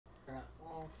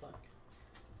fuck.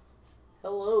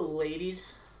 Hello,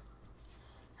 ladies.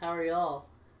 How are y'all?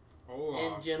 Hola.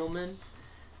 And gentlemen.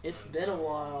 It's been a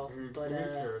while, but who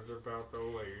cares about the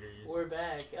ladies? we're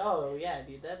back. Oh yeah,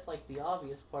 dude, that's like the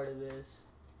obvious part of this.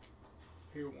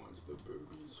 Who wants the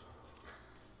boobies?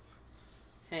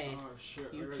 Hey, Oh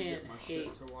shit! you I gotta can't get my hate.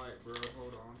 shit to light, bro.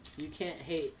 Hold on. You can't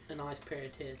hate a nice pair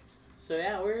of tits. So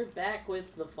yeah, we're back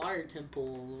with the Fire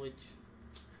Temple, which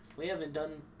we haven't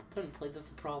played this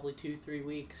in probably 2-3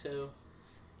 weeks. So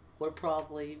you're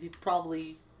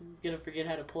probably gonna forget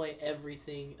how to play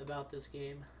everything about this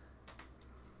game.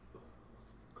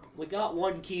 We got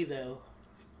one key though,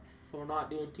 so we're not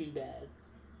doing too bad.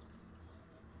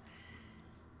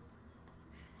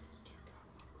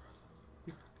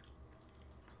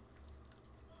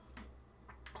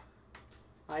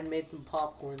 I made some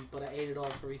popcorn, but I ate it all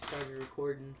before we started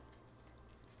recording.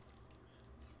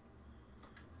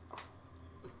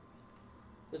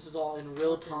 This is all in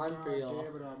real time for y'all.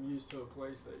 Damn it, I'm used to a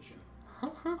PlayStation. I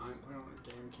ain't playing on a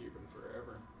GameCube in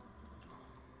forever.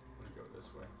 I'm gonna go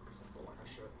this way, because I feel like I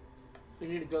should. We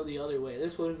need to go the other way.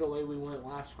 This was the way we went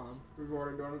last time. We've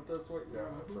already done it this way? Yeah,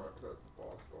 that's right, that's the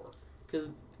boss door. Because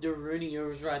Darunio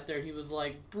was right there. He was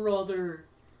like, brother,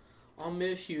 I'll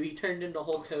miss you. He turned into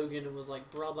Hulk Hogan and was like,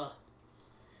 brother.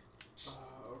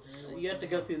 Okay. So you have to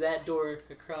go through that door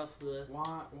across the...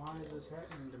 Why is this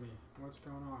happening to me? What's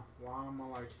going on? Why am I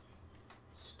like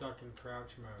stuck in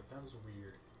crouch mode? That was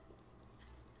weird.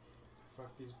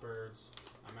 Fuck these birds.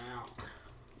 I'm out.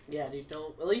 Yeah, dude,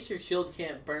 don't... At least your shield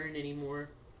can't burn anymore.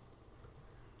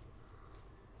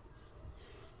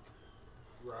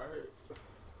 Right.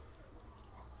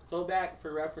 Go back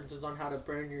for references on how to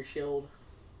burn your shield.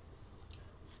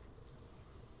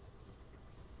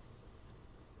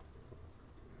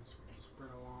 I'm just gonna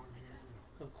sprint along here.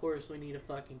 Of course, we need a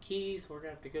fucking key, so we're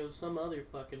gonna have to go some other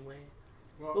fucking way.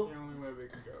 Well, Oh. the only way we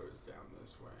can go is down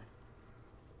this way.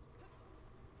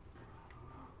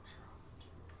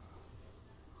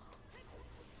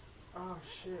 Oh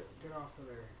shit, get off of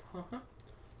there.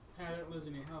 Hey, that lose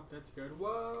any help, that's good.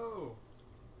 Whoa!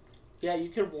 Yeah, you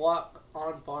can walk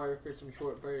on fire for some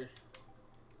short bursts.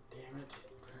 Damn it.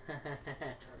 Try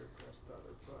to press the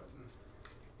other button.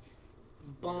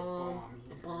 Bomb,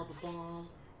 Bomb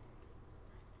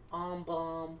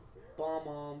bomb,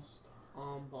 here.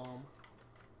 bomb, bomb.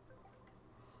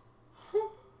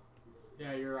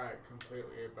 Yeah, you're right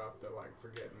completely about the like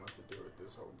forgetting what to do with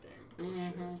this whole game.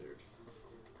 Bullshit, dude.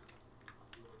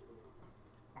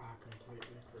 I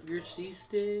completely forgot. Your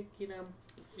C-stick, you know,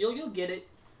 you'll get it.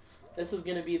 This is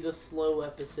gonna be the slow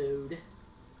episode.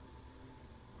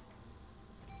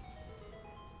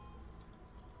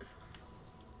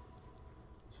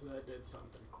 So that did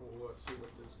something cool. Let's see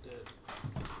what this did.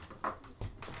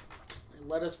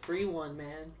 Let us free one,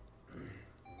 man.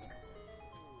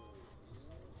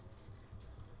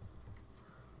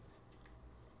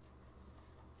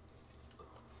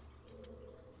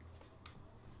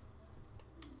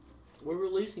 We're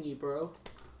releasing you, bro.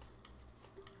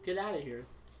 Get out of here.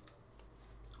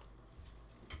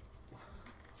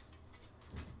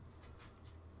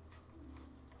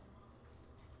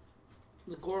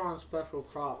 The Goron special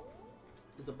crop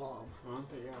is a bomb. Why don't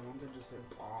they just say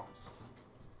bombs?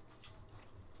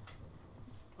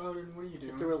 Oh, then what are you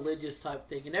doing? It's a religious type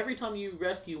thing. And every time you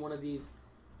rescue one of these,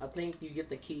 I think you get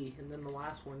the key. And then the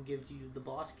last one gives you the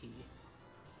boss key.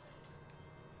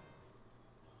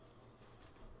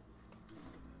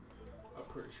 I'm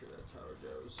pretty sure that's how it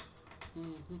goes.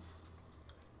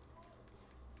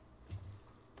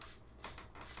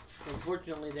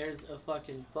 Unfortunately, there's a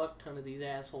fucking fuck ton of these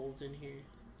assholes in here.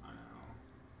 I know.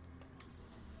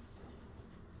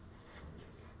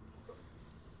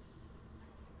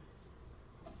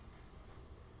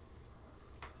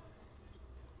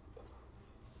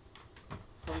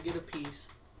 Come get a piece.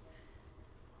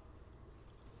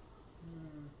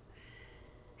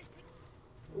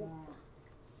 Ooh.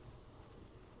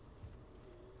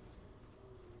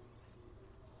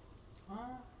 Huh?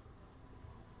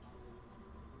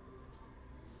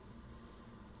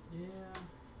 Yeah.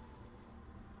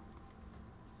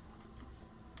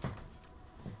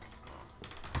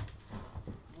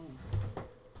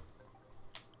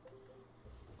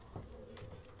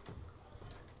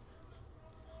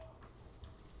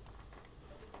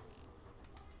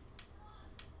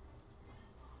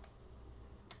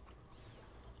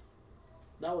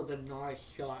 That was a nice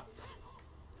shot.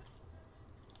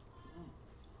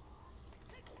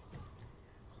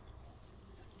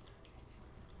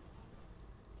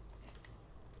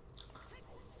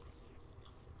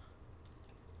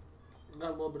 Got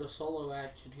a little bit of solo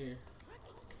action here.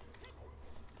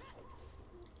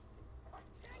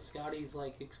 This Scotty's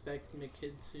like expecting a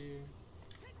kid soon.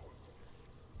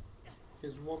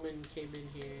 His woman came in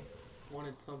here,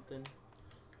 wanted something,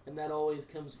 and that always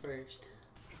comes first.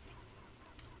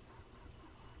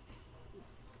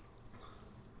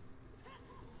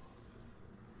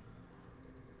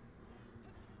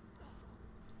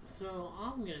 So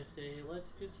I'm gonna say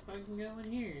let's just fucking go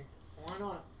in here. Why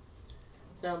not?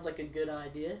 Sounds like a good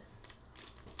idea.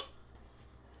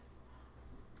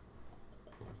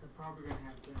 You're probably gonna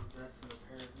have to invest in a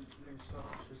pair of new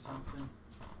socks or something.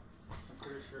 I'm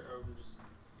pretty sure Ogre just...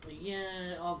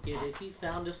 Yeah, I'll get it. He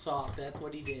found a sock. That's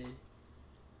what he did.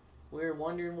 We were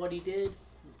wondering what he did.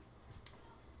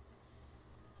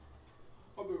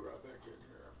 I'll be right back in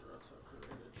here after I took her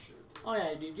in and shit. Oh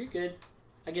yeah, dude, you're good.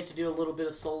 I get to do a little bit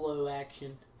of solo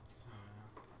action.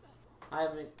 I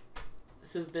haven't...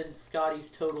 This has been Scotty's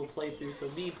total playthrough, so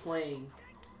me playing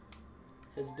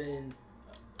has been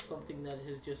something that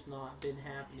has just not been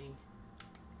happening.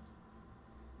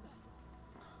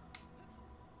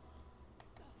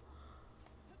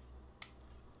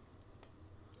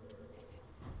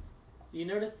 You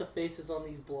notice the faces on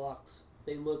these blocks?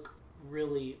 They look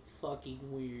really fucking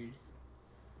weird.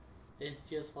 It's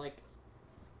just like...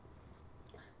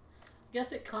 I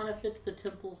guess it kind of fits the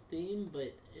temple's theme,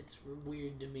 but it's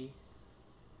weird to me.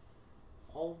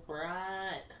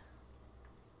 Alright.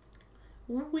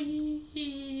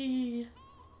 Wee.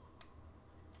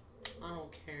 I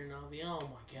don't care, Navi. Oh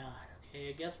my god. Okay,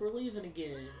 I guess we're leaving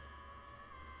again.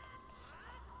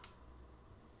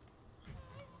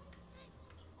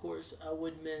 Of course, I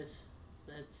would miss.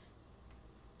 That's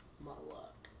my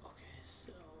luck. Okay,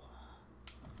 so...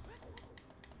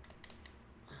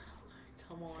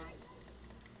 come on.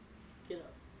 Get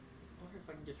up. I wonder if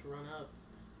I can just run up.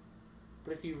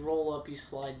 But if you roll up, you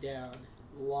slide down.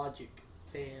 Logic,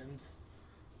 fans.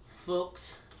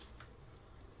 Folks.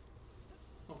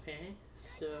 Okay,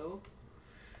 so...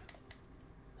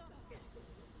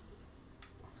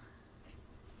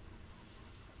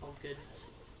 oh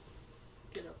goodness.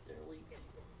 Get up there, Lee.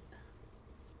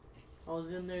 I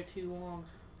was in there too long.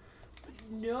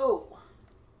 No!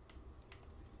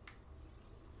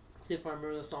 Let's see if I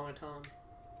remember the Song of Time.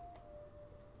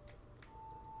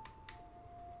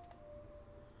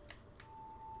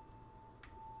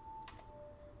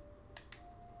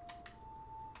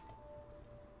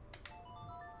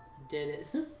 Did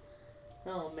it.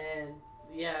 Oh man.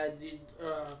 Yeah, dude,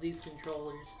 these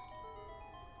controllers.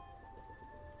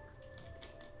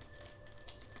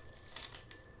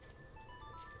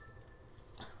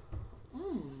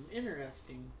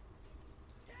 Interesting.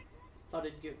 Thought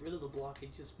it'd get rid of the block,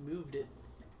 it just moved it.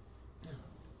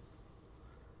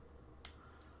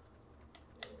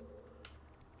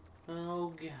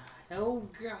 Oh god, oh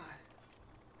god.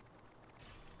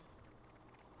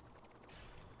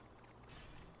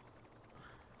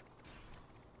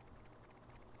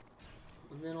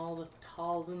 And then all the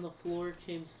tiles in the floor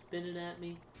came spinning at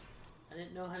me. I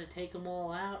didn't know how to take them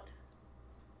all out.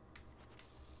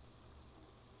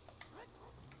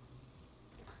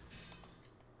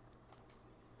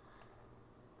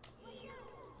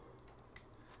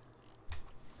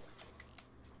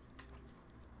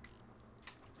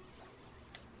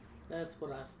 That's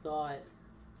what I thought.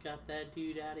 Got that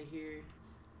dude out of here.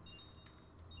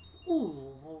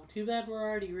 Ooh, well, too bad we're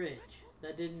already rich.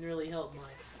 That didn't really help much.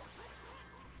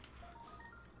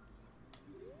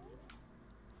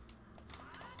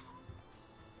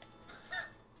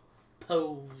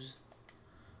 Pose.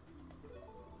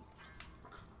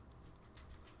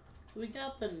 So we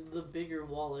got the bigger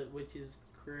wallet, which is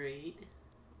great.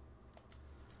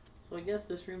 So I guess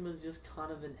this room was just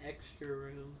kind of an extra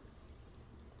room.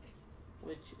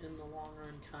 Which in the long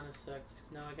run kind of sucked,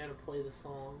 because now I gotta play the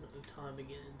Song of Time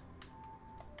again.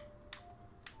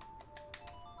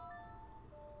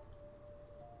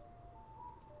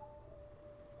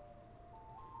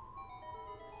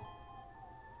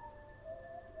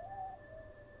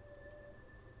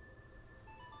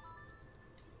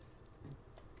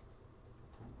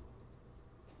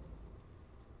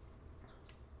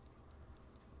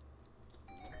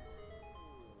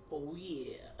 Oh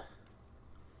yeah.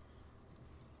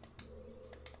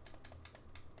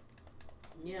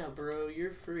 Yeah, bro, you're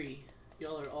free.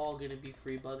 Y'all are all gonna be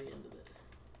free by the end of this.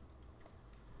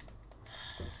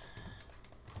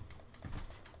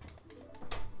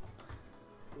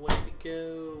 Way to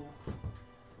go.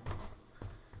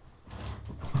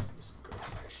 Some good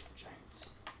fashion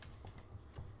chains.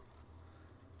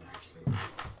 Actually,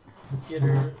 Get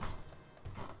her.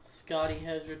 Scotty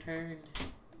has returned.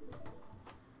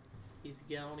 He's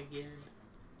gone again.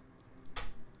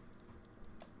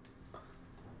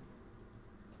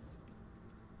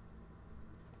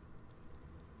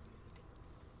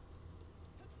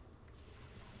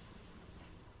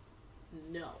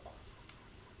 No.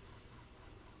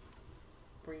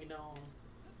 Bring it on.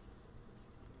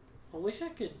 I wish I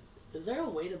could... Is there a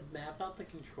way to map out the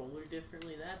controller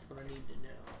differently? That's what I need to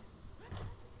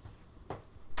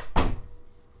know.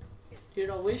 Dude,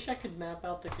 I wish I could map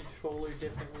out the controller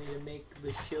differently to make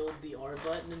the shield the R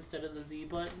button instead of the Z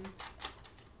button.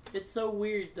 It's so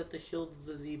weird that the shield is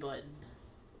the Z button.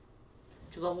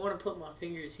 Because I want to put my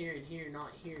fingers here and here,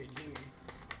 not here and here.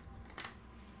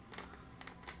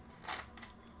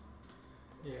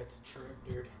 Yeah, it's a trick,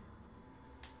 dude.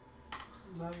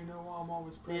 Now you know why I'm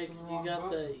always pressing the wrong got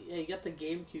button. you got the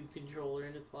GameCube controller,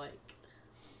 and it's like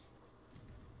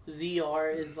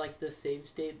ZR is like the save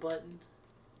state button.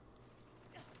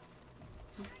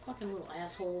 You fucking little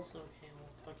assholes. Okay, well,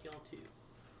 fuck y'all too.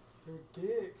 They're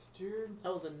dicks, dude.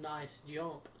 That was a nice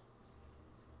jump.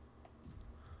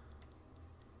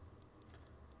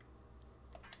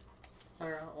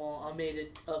 Alright, well, I made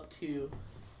it up to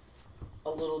a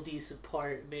little decent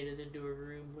part. Made it into a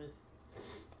room with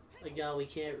a guy we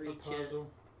can't reach yet.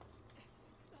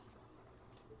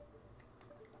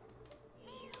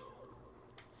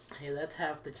 Hey, that's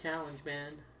half the challenge,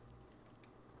 man.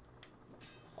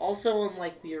 Also, on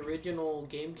like the original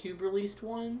GameCube released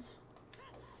ones,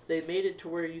 they made it to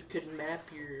where you could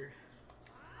map your...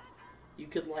 You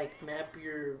could like map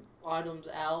your items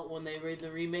out when they made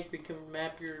the remake. You can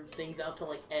map your things out to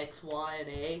like X, Y, and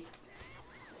A.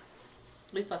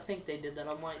 At least I think they did that.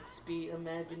 I might just be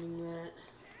imagining that.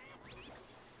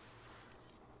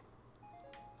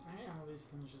 I hate how these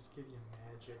things just give you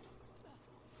magic.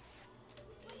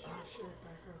 Oh shit,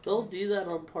 back up. They'll do that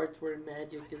on parts where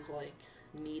magic is like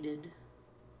needed.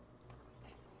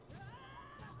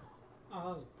 Oh,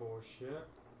 that was bullshit.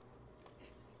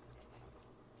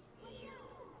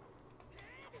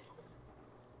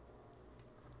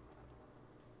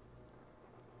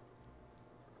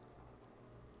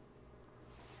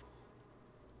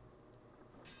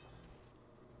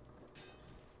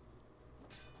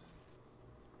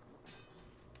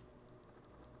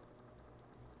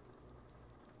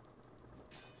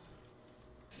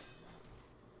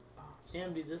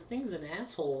 Damn, dude, this thing's an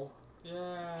asshole. Yeah,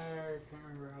 I can't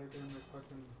remember how to do the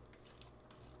fucking...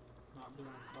 Not doing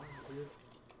fire, dude.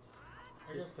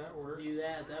 I guess that works. Do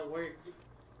that, that works.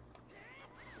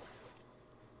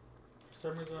 For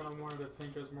some reason I wanted to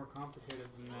think it was more complicated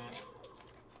than that.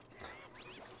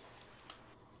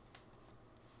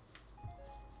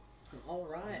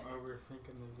 Alright. I'm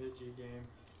overthinking the Vigi game.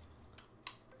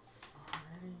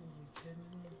 Already? You kidding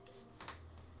me?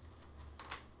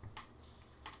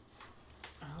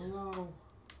 Hello?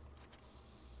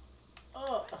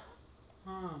 Oh!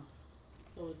 Huh.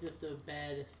 That was just a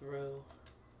bad throw.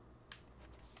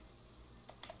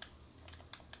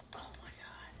 Oh my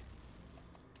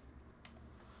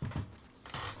god.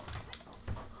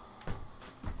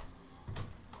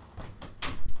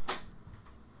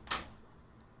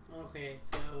 Okay,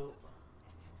 so...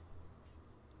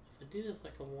 If I do this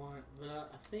like I want,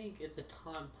 but I think it's a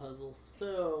time puzzle,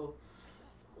 so...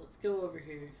 Let's go over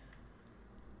here.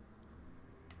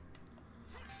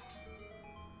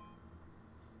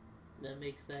 That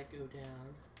makes that go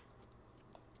down.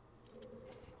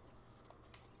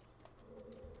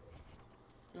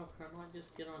 No, can I not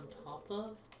just get on top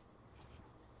of?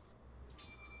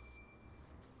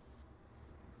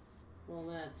 Well,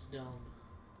 that's dumb.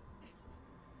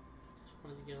 Just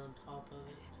wanted to get on top of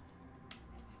it.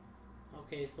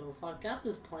 Okay, so if I've got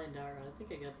this planned out, I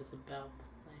think I got this about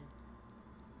planned.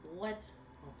 What?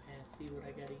 Okay, I see what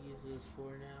I gotta use this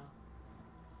for now.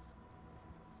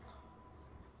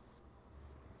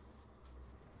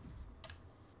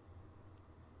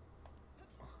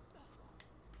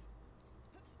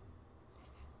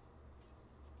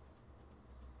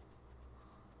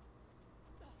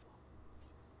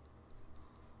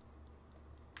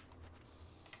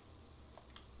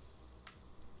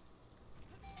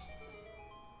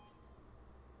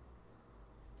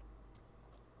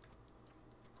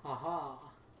 Haha.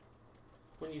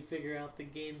 When you figure out the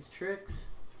game's tricks.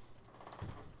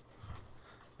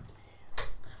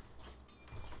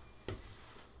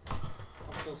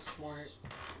 I'm so smart.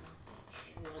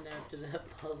 Went after that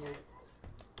puzzle.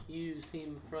 You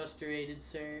seem frustrated,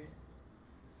 sir.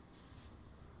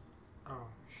 Oh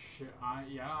shit!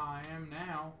 Yeah, I am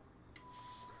now.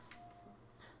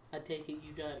 I take it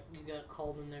you got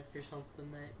called in there for something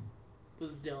that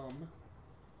was dumb.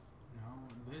 No,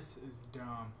 this is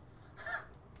dumb.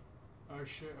 Oh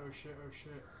shit! Oh shit! Oh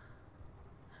shit!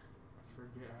 I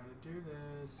forget how to do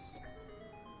this.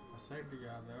 I saved the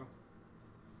guy though.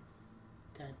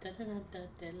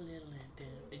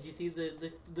 Did you see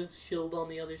the shield on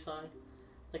the other side?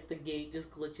 Like the gate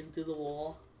just glitching through the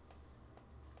wall?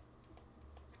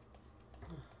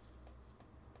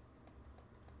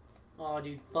 Oh,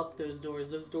 dude, fuck those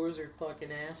doors. Those doors are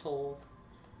fucking assholes.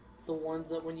 The ones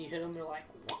that when you hit them, they're like...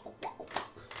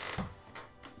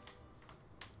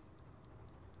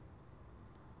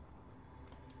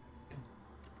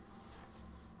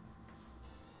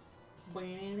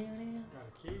 Got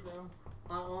a key though.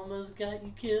 I almost got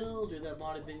you killed, or that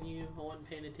might have been you. I wasn't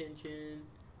paying attention.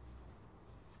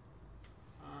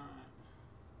 Alright.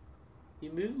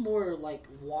 You move more like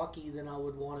walkie than I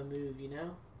would want to move, you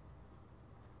know?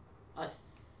 I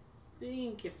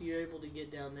think if you're able to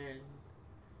get down there.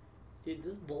 Dude,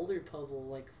 this boulder puzzle,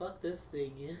 like, fuck this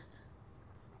thing.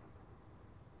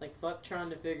 Like, fuck trying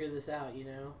to figure this out, you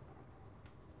know?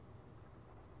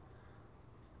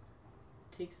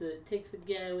 Takes a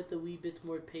guy with a wee bit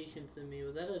more patience than me.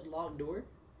 Was that a locked door?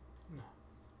 No.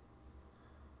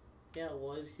 Yeah, it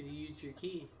was, because you used your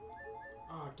key.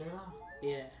 Oh, did I?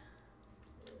 Yeah.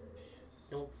 Yes.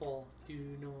 Don't fall.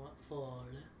 Do not fall.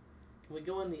 Can we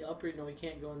go in the upper? No, we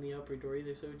can't go in the upper door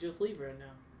either, so just leave right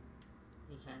now.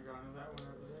 You can't go into that one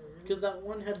over there either? Because that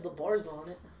one had the bars on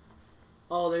it.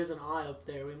 Oh, there's an eye up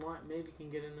there. We might, maybe can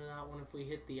get into that one if we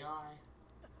hit the eye.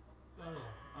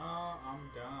 Oh, I'm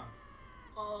done.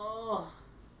 Oh.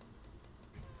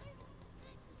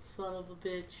 Son of a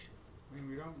bitch. I mean,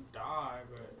 we don't die,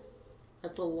 but...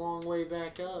 That's a long way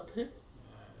back up. Yeah,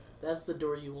 That's the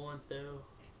door you want, though.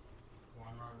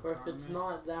 one right Or if behind it's me.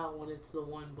 not that one, it's the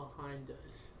one behind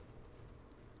us.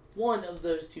 One of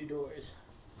those two doors.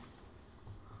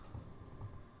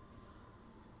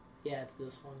 Yeah, it's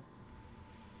this one.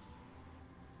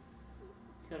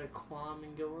 Gotta climb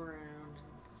and go around.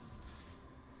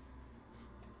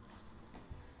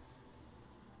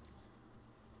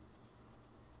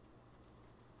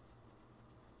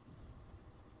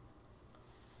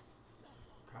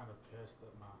 Kind of pissed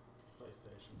that my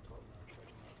PlayStation told me I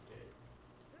couldn't update.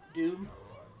 Doom?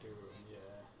 Oh, Doom, yeah.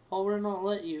 Oh, we're not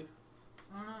let you.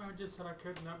 Oh no, it just said I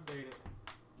couldn't update it.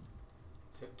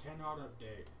 It said cannot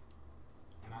update.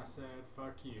 And I said,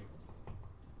 fuck you.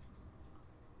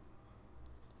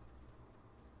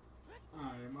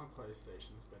 Alright, my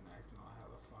PlayStation's been acting all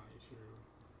hella funny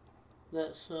too.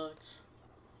 That sucks.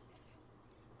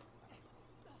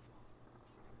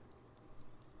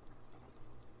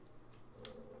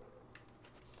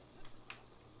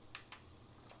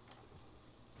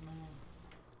 Man,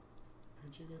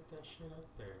 how'd you get that shit up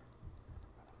there?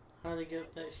 How they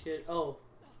get that shit? Oh.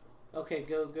 Okay,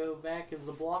 go back. Is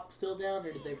the block still down,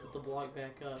 or did they put the block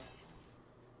back up?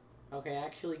 Okay,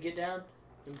 actually get down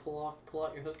and pull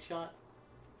out your hook shot.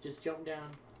 Just jump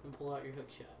down and pull out your hook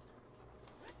shot.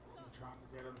 I'm trying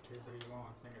to get him to, but he won't.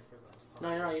 I think it's because I was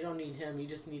talking. No, you don't need him. You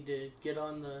just need to get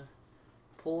on the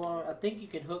pull out. I think you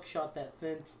can hook shot that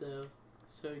fence though.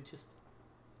 So just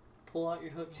pull out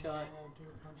your hook shot. Yeah, do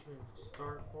country.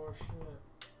 Start war shit.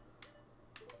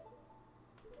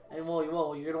 And well,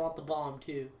 you're gonna want the bomb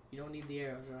too. You don't need the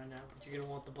arrows right now, but you're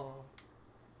gonna want the bomb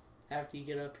after you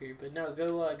get up here. But no,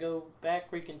 go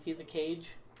back where you can see the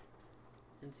cage,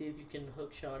 and see if you can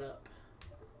hook shot up.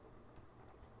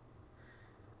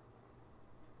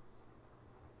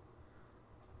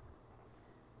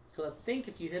 So I think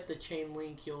if you hit the chain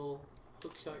link, you'll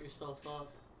hook shot yourself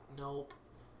up. Nope.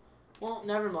 Well,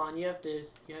 never mind. You have to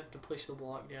push the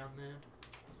block down then.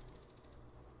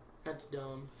 That's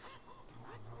dumb.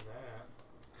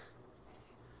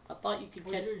 I thought you could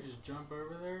catch... What did you do? Just jump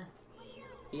over there?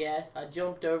 Yeah, I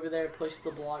jumped over there, pushed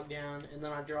the block down, and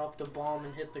then I dropped a bomb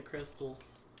and hit the crystal.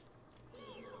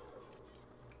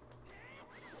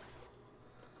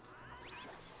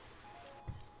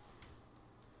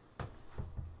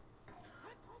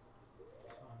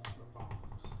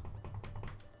 Bombs.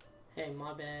 Hey,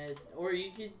 my bad. Or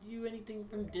you could do anything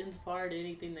from Din's Fire to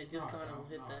anything that just kind of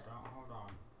hit no, that. Don't. Hold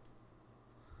on.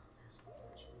 There's a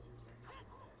much easier way to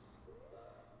do this.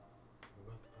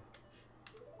 With the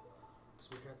shot. Because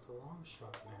we got the long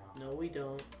shot now. No, we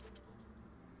don't.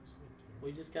 Yes, we do.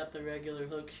 We just got the regular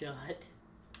hook shot.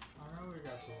 I know we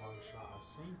got the long shot. I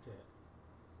synced it.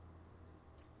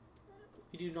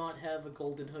 We do not have a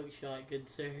golden hook shot, good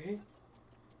sir.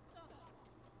 Oh,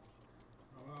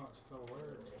 well, it still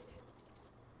worked.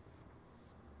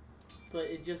 But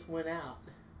it just went out.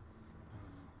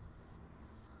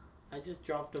 I just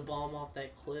dropped a bomb off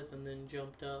that cliff and then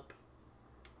jumped up.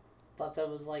 Thought that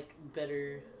was like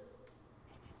better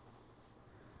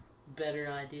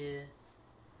idea.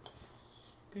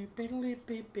 You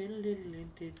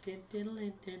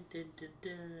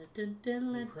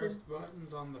pressed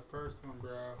buttons on the first one,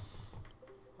 bro.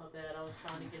 My bad, I was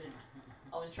trying to get it.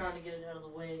 I was trying to get it out of the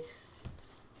way.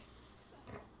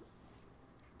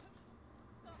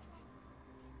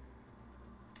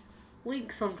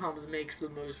 Link sometimes makes the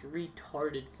most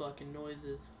retarded fucking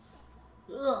noises.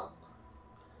 Ugh.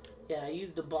 Yeah, I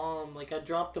used a bomb. Like, I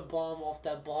dropped a bomb off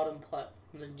that bottom platform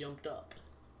and then jumped up.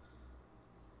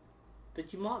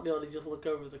 But you might be able to just look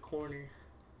over the corner.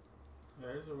 Yeah,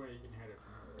 there's a way you can hit it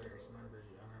from over there. 'Cause I remember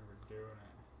doing it.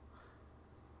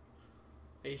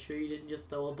 Are you sure you didn't just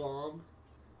throw a bomb?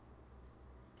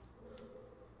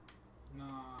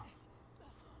 Nah.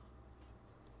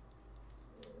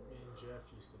 Me and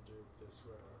Jeff used to do it this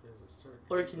way. There's a certain.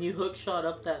 Or can you hook shot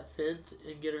up that fence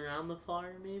and get around the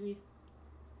fire, maybe?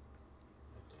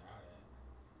 I doubt it.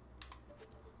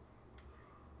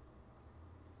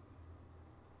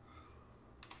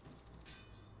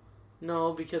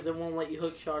 No, because it won't let you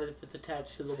hook shot it if it's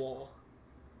attached to the wall.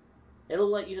 It'll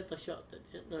let you hit the shot that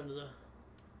hit none of the.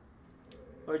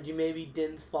 Or do you maybe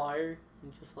Din's fire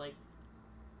and just like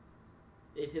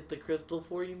it hit the crystal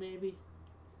for you, maybe?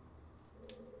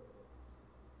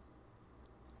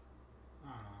 I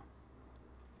don't know.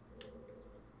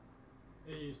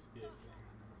 It used to be a thing. I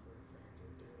know for a fact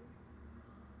it did.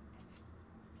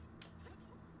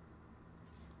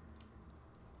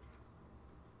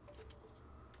 I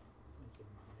think it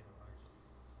might get like.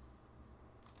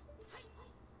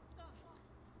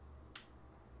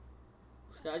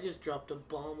 See, I just dropped a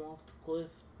bomb off the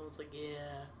cliff. I was like,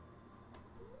 yeah.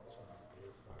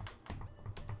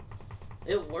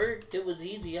 It worked. It was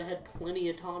easy. I had plenty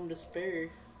of time to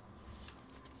spare.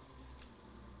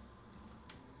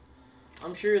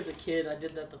 I'm sure as a kid I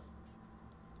did that the...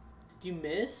 Did you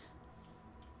miss?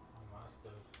 I must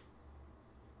have.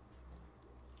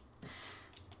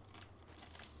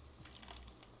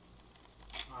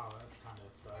 Oh, that's kind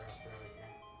of far. I really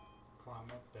can't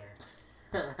climb up there.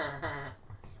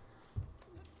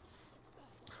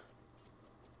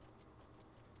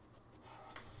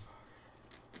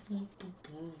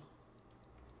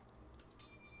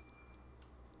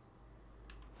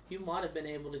 You might have been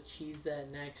able to cheese that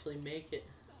and actually make it.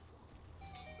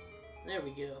 There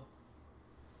we go.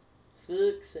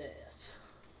 Success.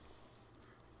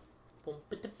 I'll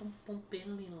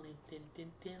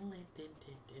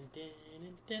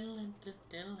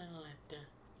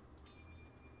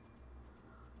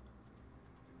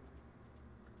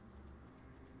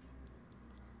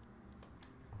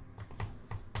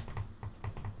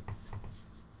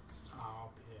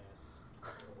piss.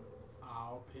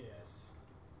 I'll piss.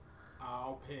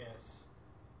 I'll piss.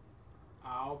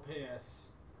 I'll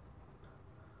piss.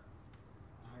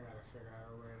 I gotta figure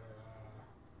out a way to.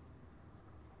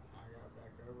 I got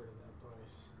back over to that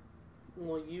place.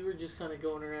 Well, you were just kind of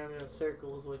going around in a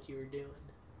circle is what you were doing.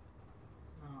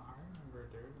 No, I remember,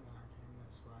 dude, when I came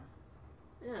this way.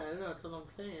 Yeah, I know, that's what I'm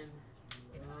saying.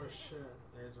 Oh shit,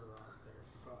 there's a rock there.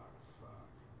 Fuck.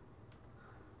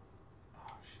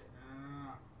 Oh shit,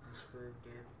 no. I'm screwed,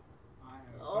 dude. I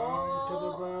am going to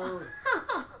the road.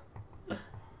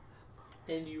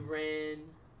 And you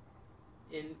ran.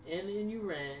 And you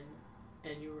ran.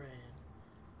 And you ran.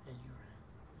 And you ran.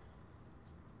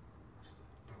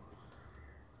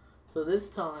 So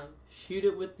this time, shoot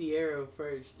it with the arrow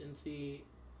first and see.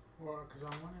 Well, because I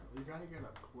want it, you gotta get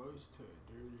up close to it,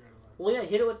 dude. You gotta like. Well, yeah,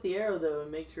 hit it with the arrow though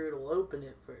and make sure it'll open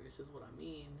it first, is what I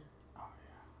mean. Oh,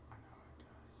 yeah, I know it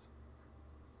does.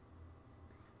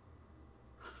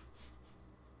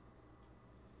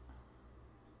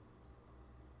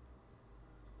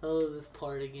 Oh, this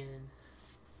part again.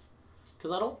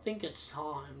 Because I don't think it's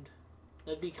timed.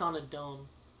 That'd be kind of dumb.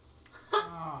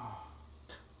 Oh.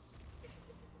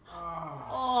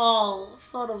 Oh,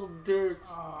 son of a bitch.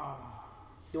 Oh.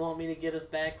 You want me to get us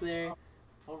back there?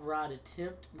 Alright,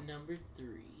 attempt number 3.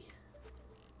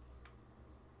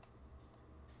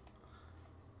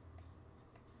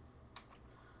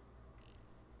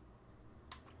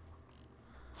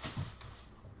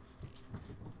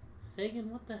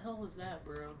 Sagan, what the hell was that,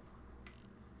 bro?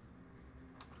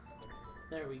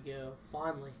 There we go.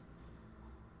 Finally.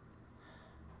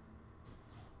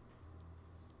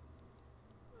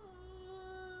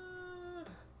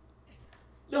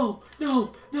 No!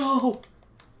 No! No!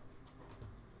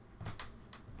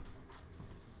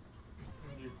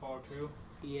 Did you fall too?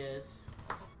 Yes.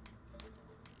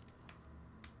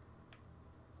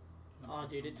 Oh,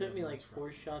 dude, it took me like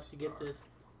 4 shots to get this.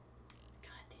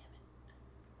 God damn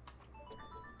it.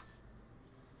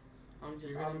 I'm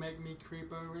just. You're gonna make me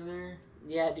creep over there?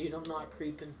 Yeah, dude, I'm not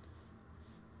creeping.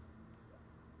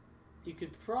 You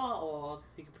could probably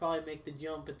make the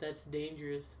jump, but that's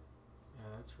dangerous. Yeah,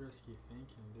 that's risky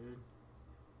thinking, dude.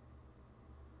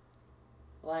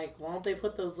 Like, why don't they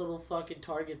put those little fucking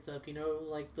targets up, you know,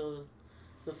 like the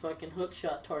fucking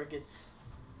hookshot targets.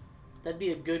 That'd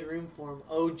be a good room for them.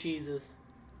 Oh, Jesus.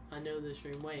 I know this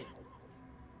room. Wait.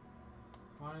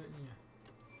 Why didn't you?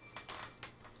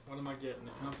 What am I getting?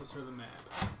 The compass or the map?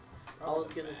 I was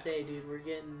gonna say, dude, we're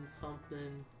getting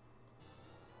something.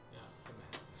 Yeah, the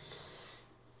map.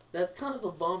 That's kind of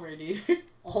a bummer, dude.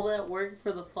 All that work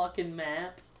for the fucking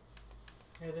map.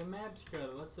 Hey, the map's good.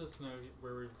 It lets us know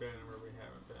where we've been and where we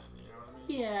haven't been. You know what I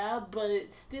mean? Yeah,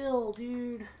 but still,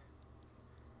 dude.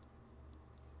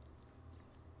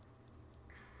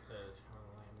 That is kind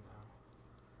of lame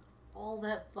now. All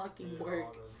that fucking Yeah, work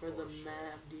all this for the bullshit.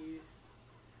 map, dude.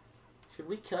 Should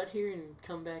we cut here and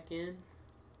come back in?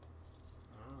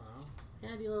 I don't know.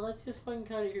 Yeah, dude, let's just fucking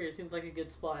cut it here. It seems like a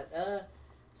good spot.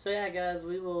 So yeah, guys,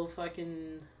 we will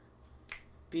fucking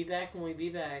be back when we be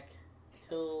back.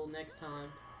 Till next time.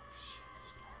 No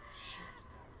shit.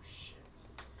 No shit.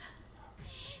 No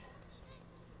shit.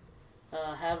 No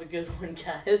shit. Have a good one,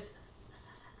 guys.